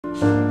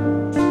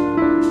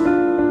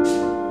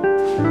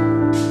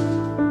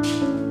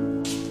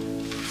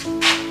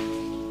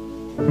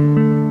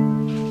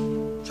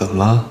怎么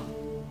了？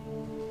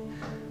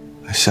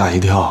吓一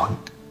跳。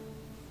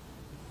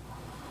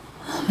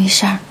没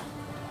事儿。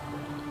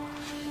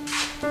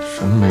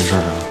什么没事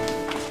啊？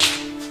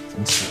怎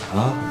么起来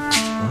了？啊？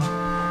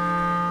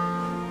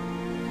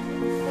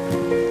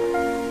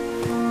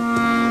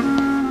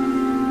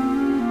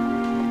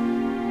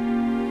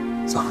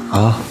咋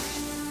了？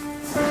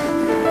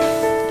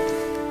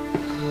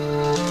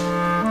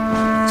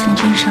陈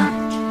先生，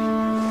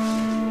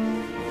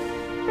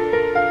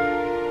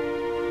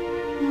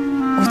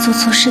我做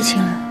错事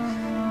情了，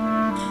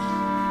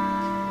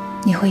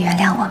你会原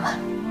谅我吗？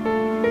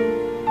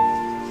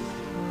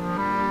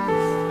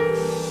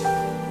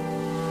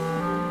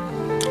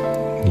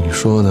你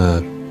说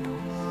的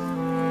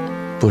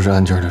不是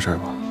安静的事儿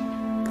吧？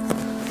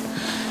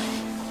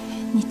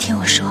你听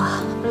我说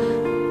啊，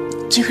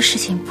这个事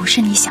情不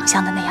是你想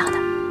象的那样的。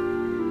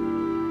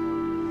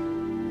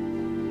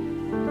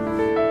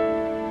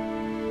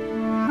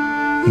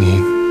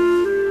你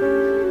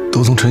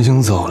都从陈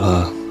星走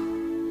了，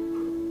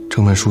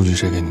成本数据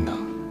谁给你的？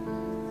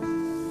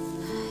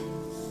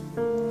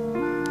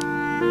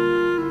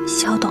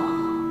小董，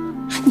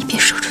你别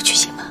说出去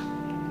行吗？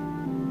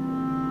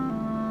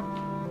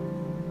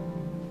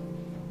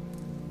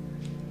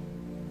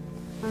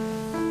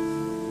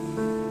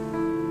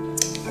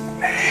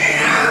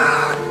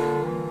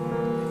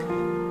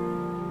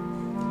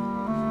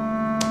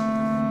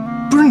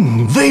不是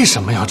你为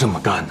什么要这么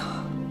干呢？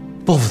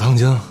报复唐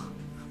晶，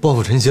报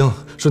复陈星，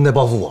顺带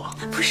报复我。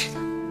不是的，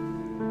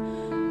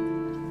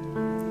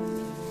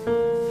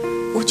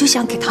我就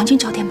想给唐晶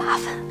找点麻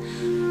烦，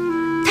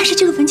但是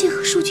这个文件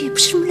和数据也不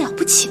是什么了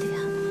不起的呀。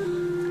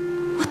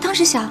我当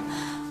时想，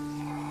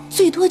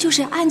最多就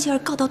是安吉尔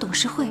告到董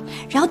事会，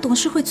然后董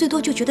事会最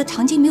多就觉得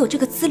唐晶没有这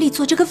个资历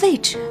做这个位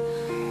置。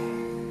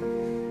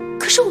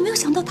可是我没有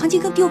想到唐晶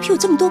跟 BOP 有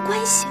这么多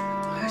关系。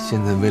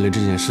现在为了这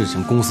件事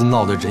情，公司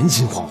闹得人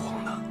心惶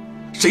惶的，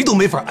谁都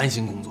没法安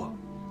心工作。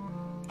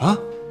啊，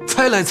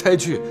猜来猜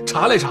去，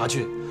查来查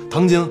去，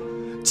唐晶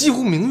几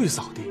乎名誉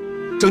扫地，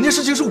整件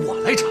事情是我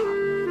来查。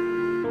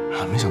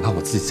啊，没想到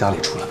我自己家里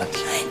出了问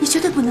题。你绝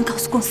对不能告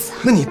诉公司啊！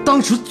那你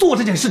当时做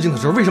这件事情的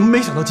时候，为什么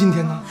没想到今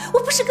天呢？我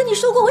不是跟你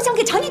说过，我想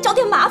给常妮找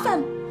点麻烦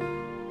吗？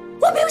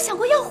我没有想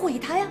过要毁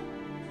她呀。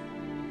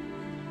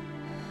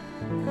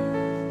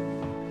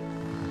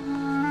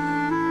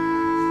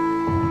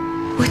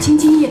我兢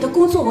兢业业的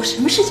工作，我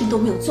什么事情都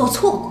没有做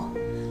错过。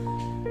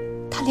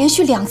他连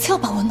续2次要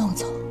把我弄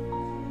走，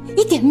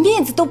一点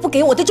面子都不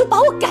给我的，就把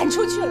我赶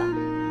出去了。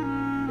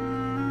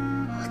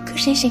可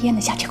谁咽得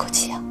下这口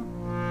气啊？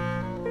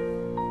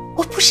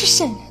我不是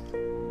圣人，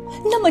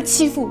那么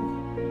欺负我，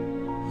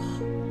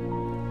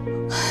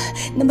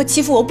那么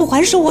欺负我不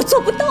还手，我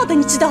做不到的，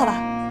你知道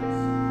吧？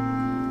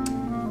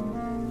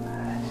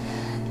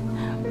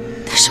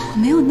但是我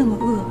没有那么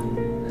恶，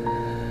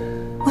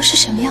我是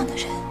什么样的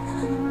人？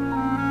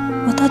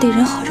我到底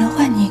人好人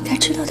坏，你应该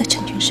知道的，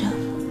陈俊生，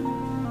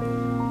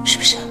是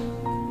不是？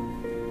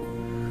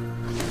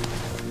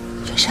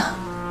俊生，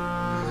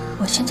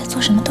我现在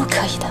做什么都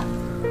可以的，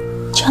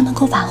只要能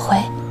够挽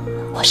回，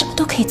我什么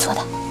都可以做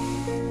的。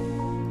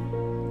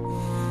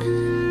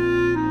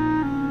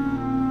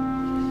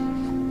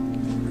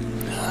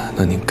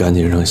那你赶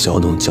紧让小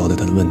董交代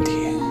他的问题，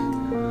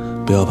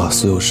不要把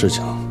所有事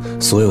情、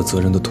所有责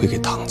任都推给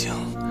唐晶，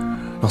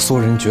让所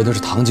有人觉得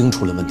是唐晶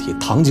出了问题，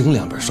唐晶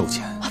两边受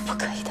钱。啊，不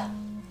可以的。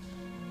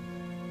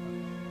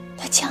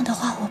那这样的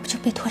话，我不就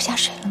被拖下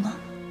水了吗？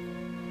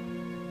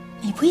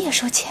你不也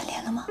受牵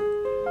连了吗？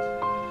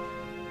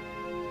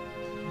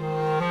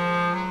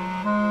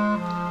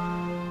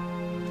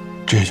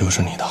这就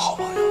是你的好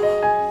朋友，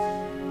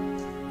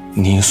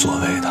你所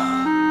谓的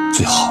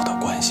最好的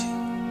关系。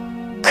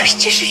可是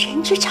这是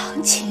人之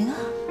常情啊，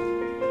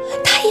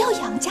他也要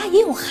养家，也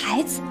有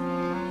孩子。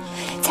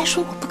再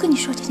说，我不跟你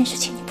说这件事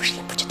情，你不是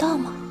也不知道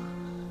吗？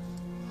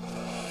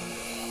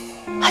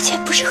而且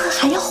不是和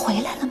涵要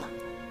回来了吗？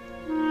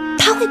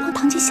他会帮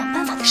唐姐想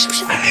办法的，是不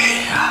是？哎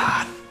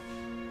呀！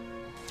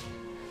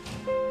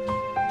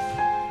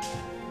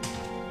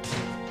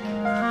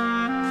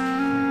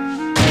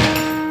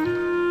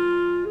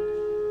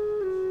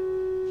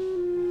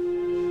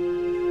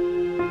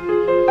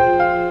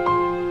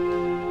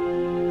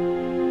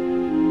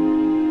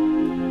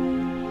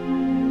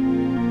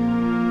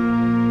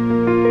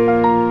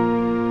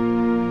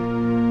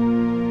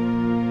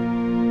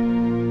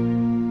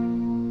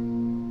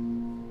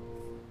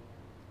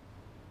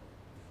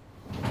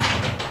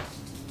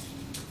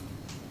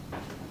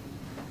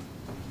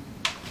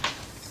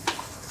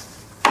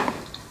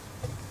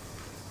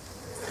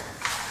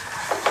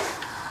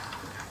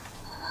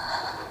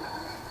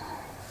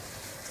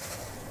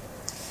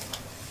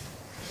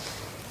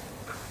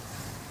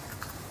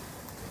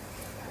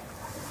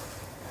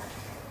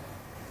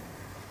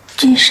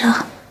君生，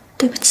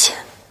对不起。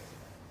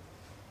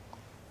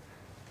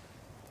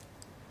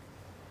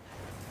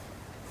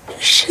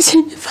事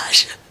情没发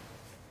生，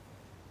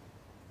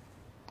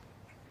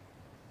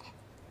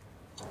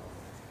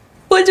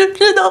我就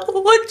知道我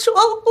闯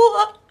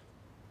祸。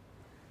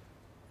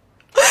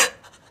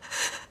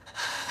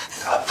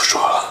不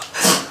说了。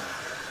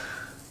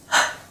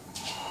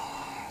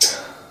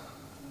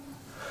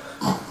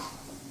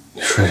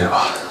你睡去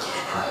吧，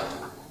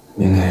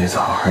明天一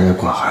早还得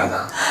管孩子，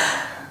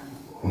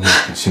你也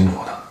挺辛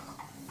苦的。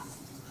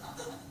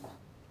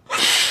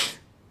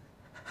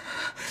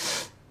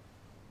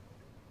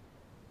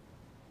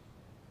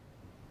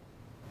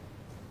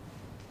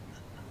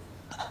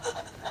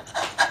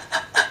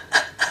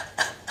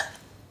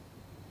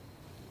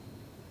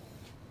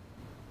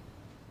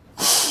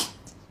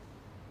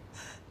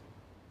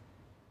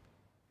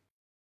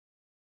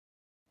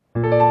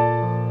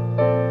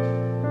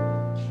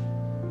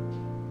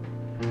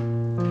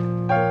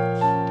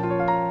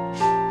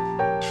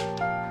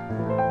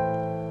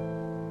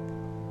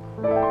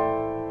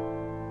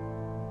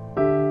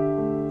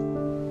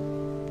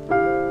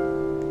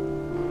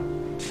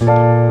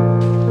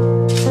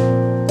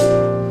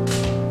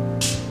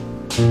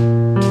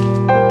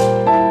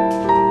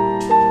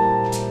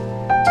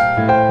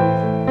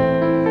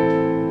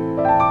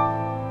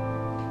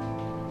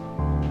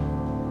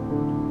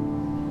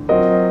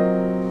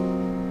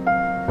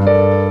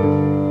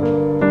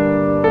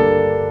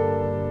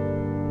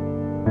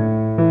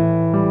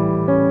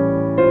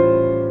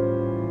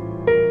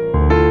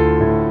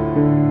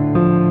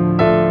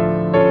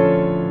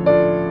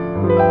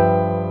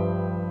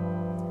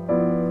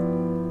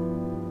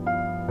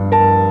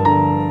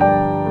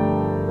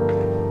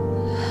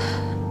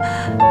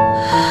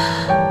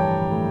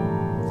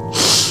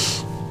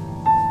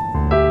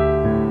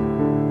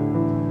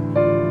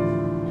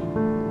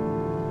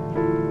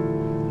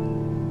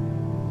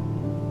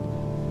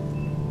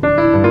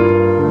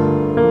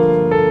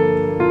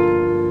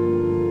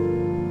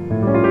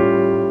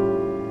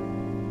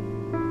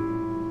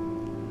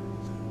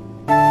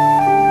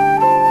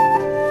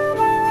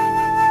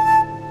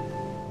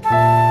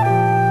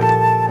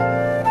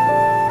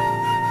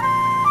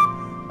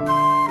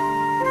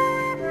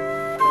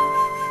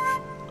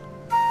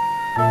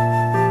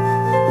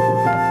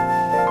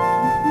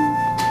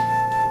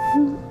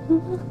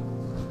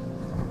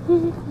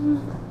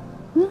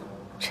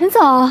陈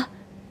总，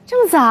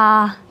这么早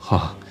啊？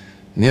哈，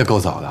你也够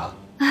早的。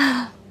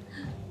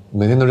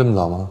每天都这么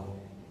早吗？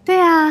对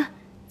呀，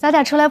早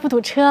点出来不堵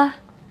车，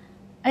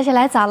而且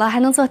来早了还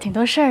能做挺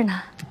多事儿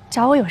呢。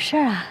找我有事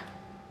儿啊？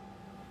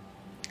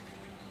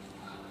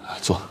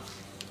坐。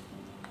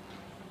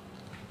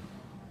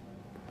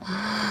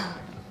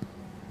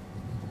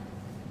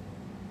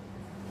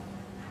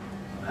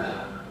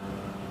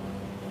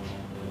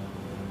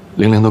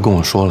玲玲都跟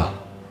我说了。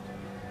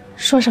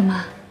说什么？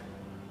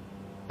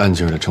安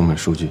吉尔的成本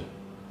数据。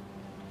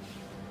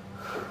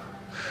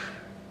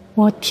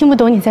我听不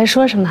懂你在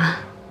说什么。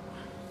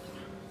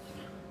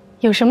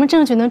有什么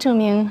证据能证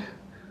明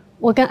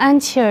我跟安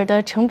琪儿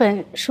的成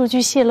本数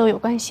据泄露有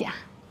关系啊？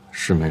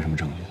是没什么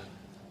证据。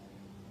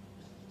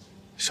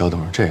小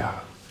董是这样，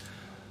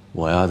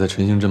我呀在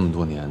陈星这么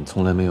多年，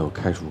从来没有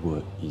开除过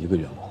一个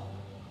员工。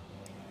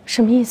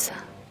什么意思啊？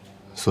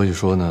所以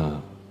说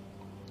呢，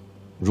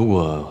如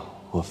果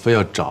我非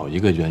要找一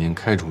个原因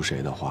开除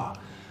谁的话，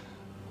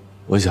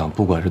我想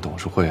不管是董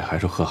事会还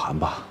是贺涵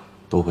吧，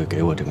都会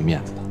给我这个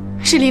面子的。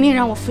是玲玲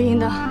让我复印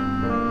的，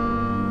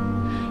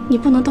你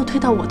不能都推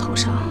到我头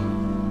上。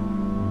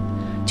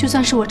就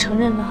算是我承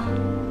认了，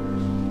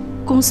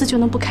公司就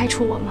能不开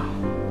除我吗？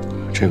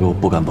这个我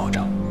不敢保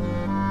证，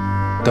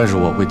但是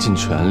我会尽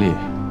全力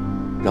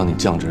让你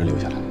降职留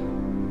下来。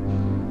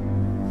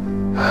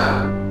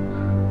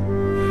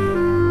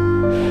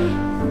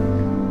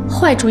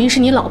坏主意是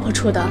你老婆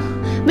出的，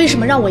为什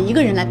么让我一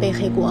个人来背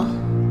黑锅？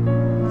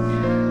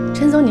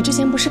陈总，你之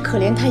前不是可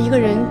怜她一个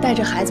人带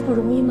着孩子不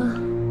容易吗？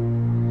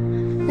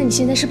那你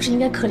现在是不是应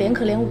该可怜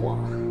可怜我？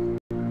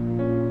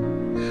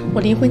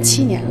我离婚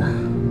7年了，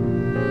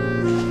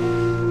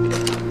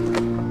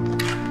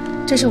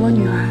这是我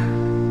女儿，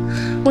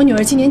我女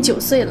儿今年9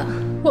岁了，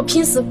我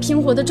拼死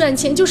拼活的赚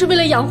钱就是为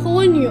了养活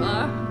我女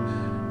儿。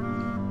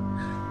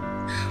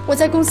我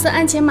在公司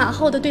鞍前马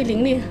后的对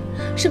玲玲，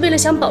是为了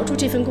想保住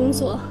这份工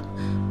作。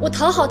我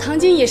讨好唐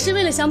晶也是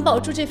为了想保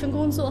住这份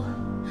工作。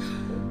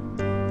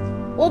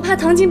我怕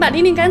唐晶把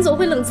玲玲赶走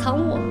会冷藏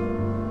我。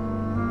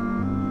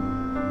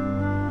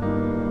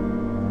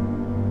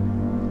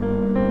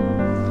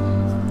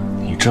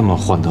你这么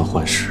患得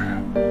患失，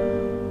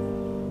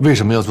为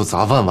什么要做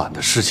砸饭碗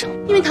的事情？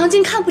因为唐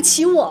晶看不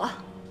起我，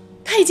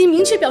她已经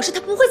明确表示她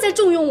不会再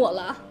重用我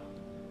了。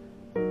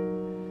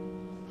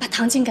把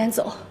唐晶赶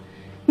走，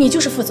你就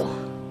是副总。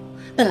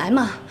本来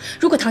嘛，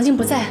如果唐晶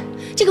不在，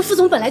这个副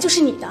总本来就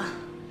是你的。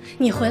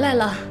你回来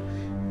了，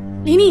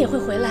玲玲也会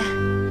回来，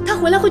她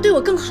回来会对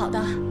我更好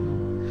的。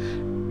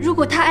如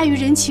果她碍于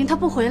人情，她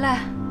不回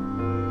来，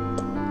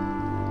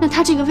那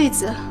她这个位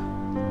子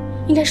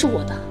应该是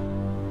我的。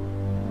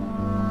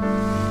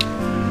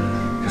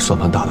这算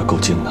盘打得够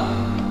精的，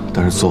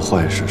但是做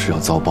坏事是要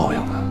遭报应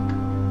的。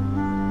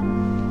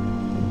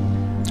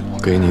我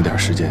给你一点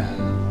时间，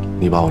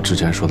你把我之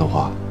前说的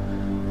话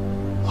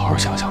好好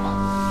想想吧。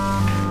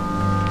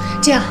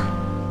这样，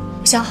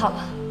想好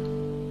了，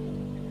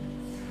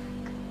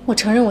我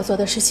承认我做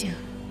的事情，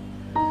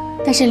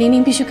但是玲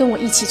玲必须跟我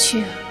一起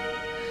去，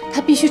她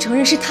必须承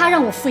认是她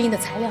让我复印的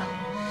材料，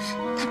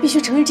她必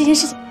须承认这件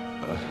事情。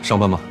上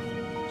班吧。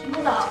陈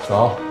部长。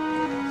早。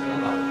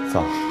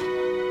早。